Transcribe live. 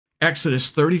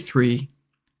Exodus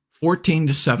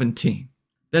 33:14-17.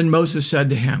 Then Moses said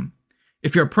to him,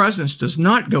 "If your presence does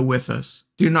not go with us,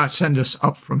 do not send us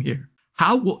up from here.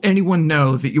 How will anyone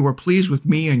know that you are pleased with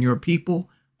me and your people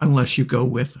unless you go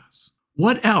with us?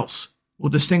 What else will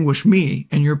distinguish me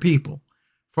and your people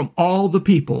from all the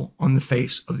people on the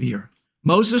face of the earth?"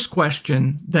 Moses'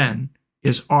 question then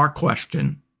is our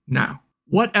question now.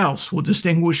 What else will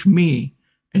distinguish me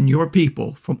and your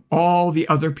people from all the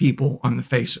other people on the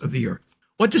face of the earth?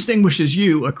 What distinguishes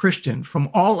you, a Christian, from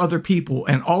all other people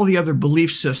and all the other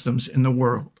belief systems in the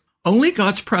world? Only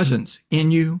God's presence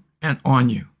in you and on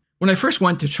you. When I first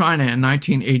went to China in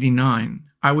 1989,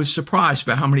 I was surprised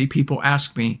by how many people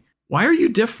asked me, "Why are you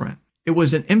different?" It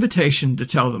was an invitation to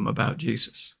tell them about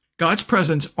Jesus. God's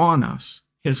presence on us,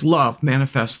 his love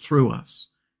manifests through us,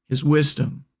 his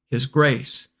wisdom, his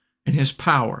grace, and his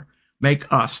power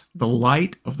make us the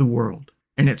light of the world.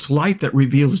 And it's light that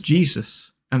reveals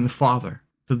Jesus and the Father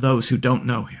to those who don't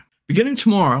know him. Beginning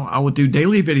tomorrow, I will do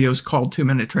daily videos called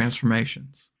 2-Minute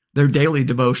Transformations. They're daily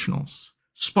devotionals,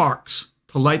 sparks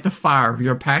to light the fire of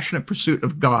your passionate pursuit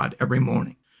of God every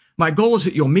morning. My goal is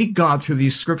that you'll meet God through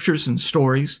these scriptures and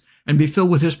stories and be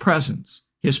filled with his presence,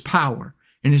 his power,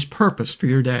 and his purpose for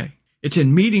your day. It's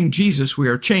in meeting Jesus we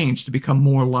are changed to become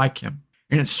more like him.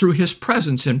 And it's through his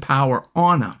presence and power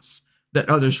on us that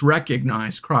others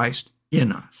recognize Christ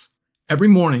in us. Every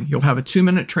morning, you'll have a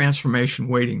 2-minute transformation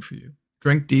waiting for you.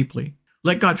 Drink deeply.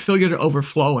 Let God fill you to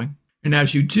overflowing. And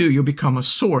as you do, you'll become a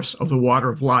source of the water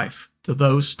of life to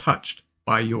those touched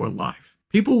by your life.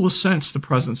 People will sense the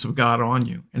presence of God on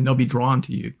you, and they'll be drawn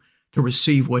to you to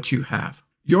receive what you have.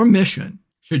 Your mission,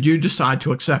 should you decide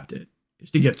to accept it,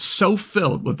 is to get so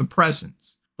filled with the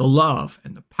presence, the love,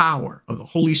 and the power of the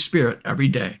Holy Spirit every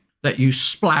day that you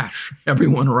splash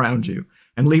everyone around you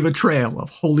and leave a trail of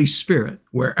Holy Spirit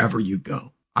wherever you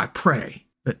go. I pray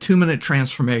that 2-Minute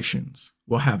Transformations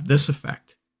will have this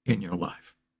effect in your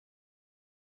life.